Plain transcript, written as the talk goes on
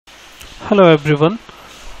Hello everyone.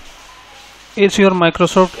 Is your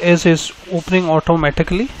Microsoft Edge is opening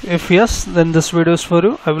automatically? If yes, then this video is for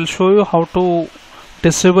you. I will show you how to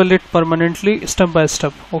disable it permanently step by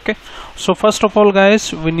step. Okay. So first of all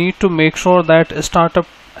guys, we need to make sure that startup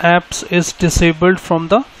apps is disabled from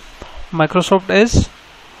the Microsoft Edge.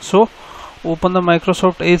 So open the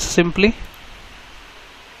Microsoft Edge simply.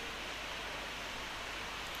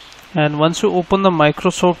 And once you open the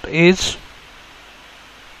Microsoft Edge,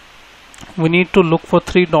 we need to look for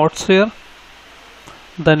three dots here,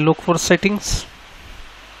 then look for settings,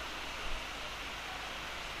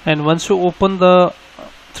 and once you open the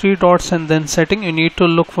three dots and then setting, you need to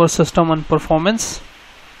look for system and performance,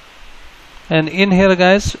 and in here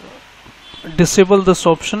guys, disable this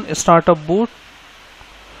option, startup boot.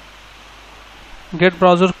 Get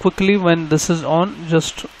browser quickly. When this is on,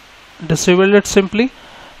 just disable it simply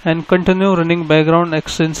and continue running background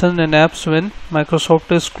extensions and apps when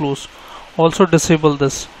Microsoft is closed. Also disable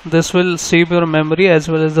this. This will save your memory as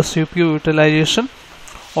well as the CPU utilization.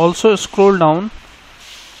 Also scroll down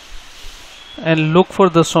and look for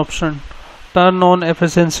this option, turn on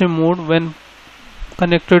efficiency mode when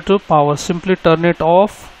connected to power. Simply turn it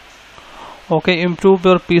off. Okay, improve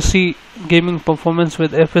your PC gaming performance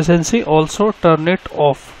with efficiency. Also turn it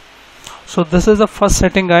off. So this is the first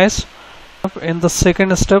setting guys. In the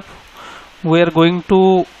second step, we are going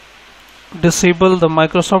to disable the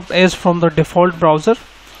Microsoft Edge from the default browser.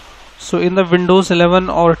 So in the Windows 11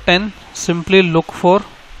 or 10, simply look for,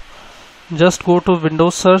 just go to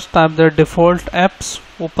Windows search, type their default apps,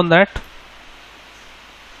 open that.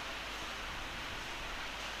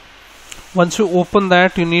 Once you open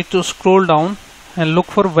that, you need to scroll down and look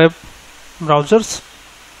for web browsers.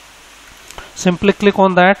 Simply click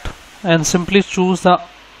on that and simply choose the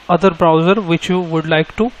other browser which you would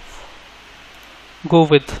like to go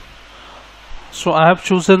with. So I have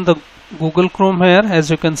chosen the Google Chrome here, as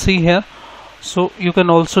you can see here. So you can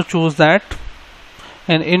also choose that.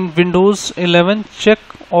 And in Windows 11, check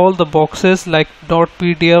all the boxes like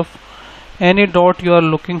 .pdf, any dot you are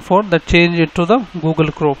looking for, that change it to the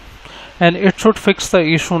Google Chrome, and it should fix the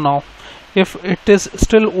issue now. If it is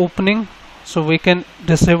still opening, so we can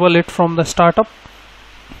disable it from the startup.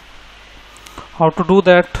 How to do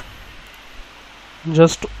that?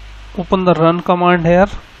 Just open the run command here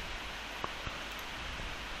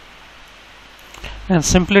and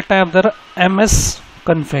simply type the ms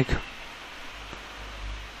config.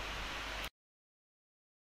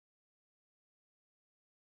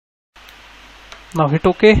 Now hit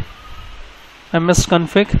OK. ms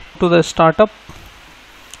config to the startup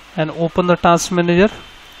and open the task manager,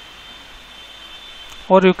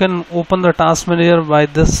 or you can open the task manager by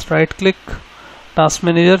this right click, task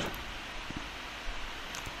manager.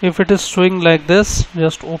 If it is showing like this,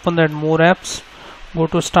 just open that more apps, go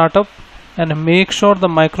to startup and make sure the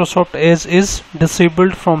Microsoft Edge is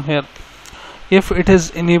disabled from here. If it is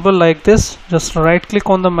enabled like this, just right click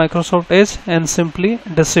on the Microsoft Edge and simply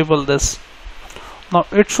disable this. Now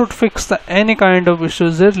it should fix the any kind of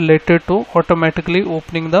issues related to automatically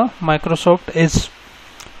opening the Microsoft Edge.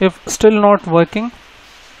 If still not working,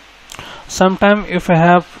 sometime if I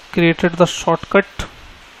have created the shortcut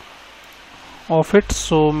of it,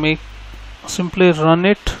 so simply run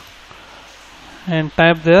it and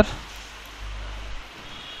type there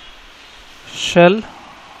shell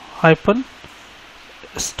hyphen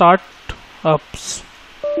startup.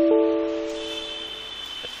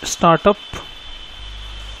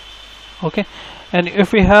 Okay, and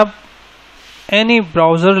if we have any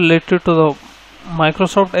browser related to the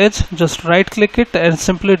Microsoft Edge, just right click it and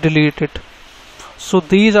simply delete it. So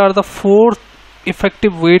these are the four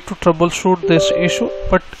effective way to troubleshoot this issue.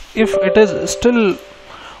 But if it is still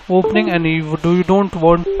opening and you don't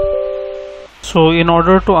want, so in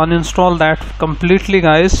order to uninstall that completely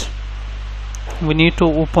guys, we need to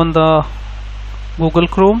open the Google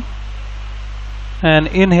Chrome and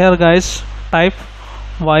in here guys, type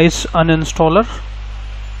Wise uninstaller.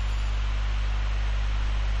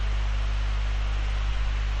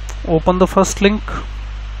 Open the first link.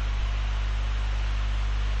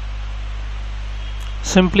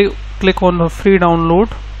 Simply click on the free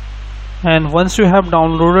download, and once you have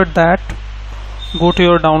downloaded that, go to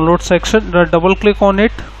your download section, double click on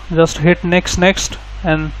it, just hit next,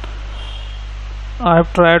 and I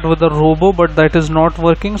have tried with the Robo but that is not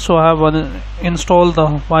working, so I have installed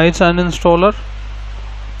the Wise uninstaller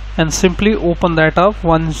and simply open that up.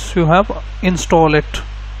 Once you have installed it,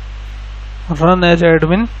 run as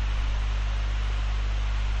admin.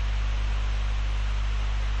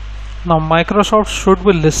 Now Microsoft should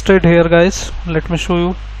be listed here guys. Let me show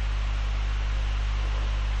you.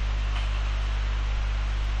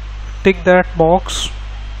 tick that box,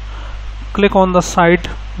 click on the side,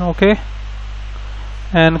 okay,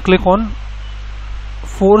 and click on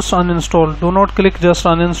force uninstall. Do not click just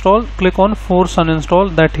uninstall, click on force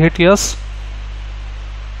uninstall. That hit yes.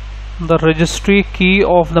 The registry key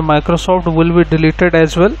of the Microsoft will be deleted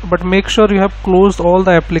as well, but make sure you have closed all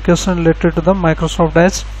the applications related to the Microsoft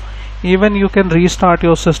Edge. Even you can restart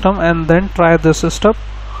your system and then try this step.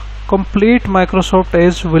 Complete Microsoft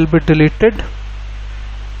Edge will be deleted.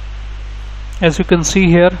 As you can see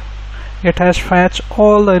here, it has fetched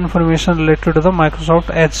all the information related to the Microsoft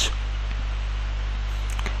Edge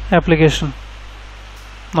application.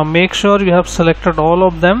 Now make sure you have selected all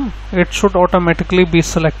of them. It should automatically be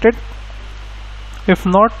selected. If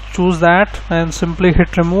not, choose that and simply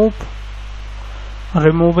hit remove.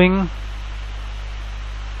 Removing.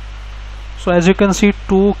 So as you can see,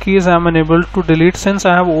 2 keys I am unable to delete since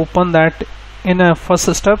I have opened that in a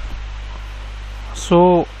first step.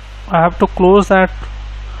 So I have to close that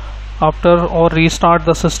after or restart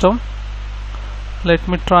the system. Let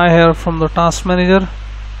me try here from the task manager.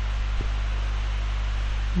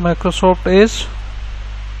 Microsoft Edge,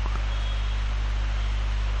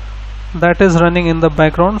 that is running in the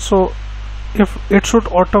background, so if it should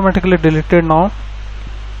automatically deleted now.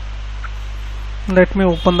 Let me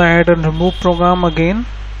open the add and remove program again,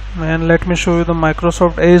 and let me show you the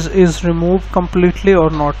Microsoft Edge is removed completely or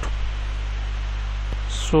not.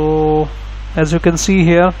 So as you can see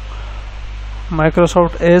here,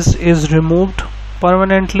 Microsoft Edge is removed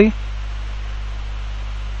permanently.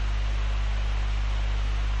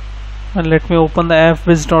 And let me open the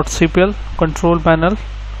fviz.cpl control panel.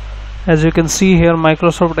 As you can see here,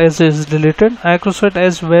 Microsoft Edge is deleted. Microsoft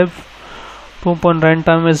Edge Web 2.0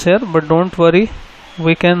 runtime is here, but don't worry,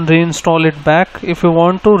 we can reinstall it back. If you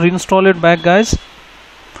want to reinstall it back, guys,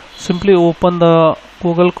 simply open the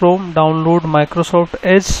Google Chrome, download Microsoft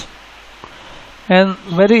Edge, and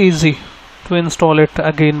very easy to install it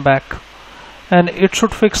again back, and it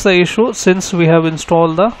should fix the issue since we have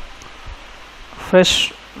installed the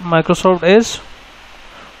fresh Microsoft Edge.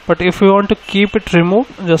 But if you want to keep it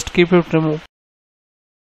removed, just keep it removed.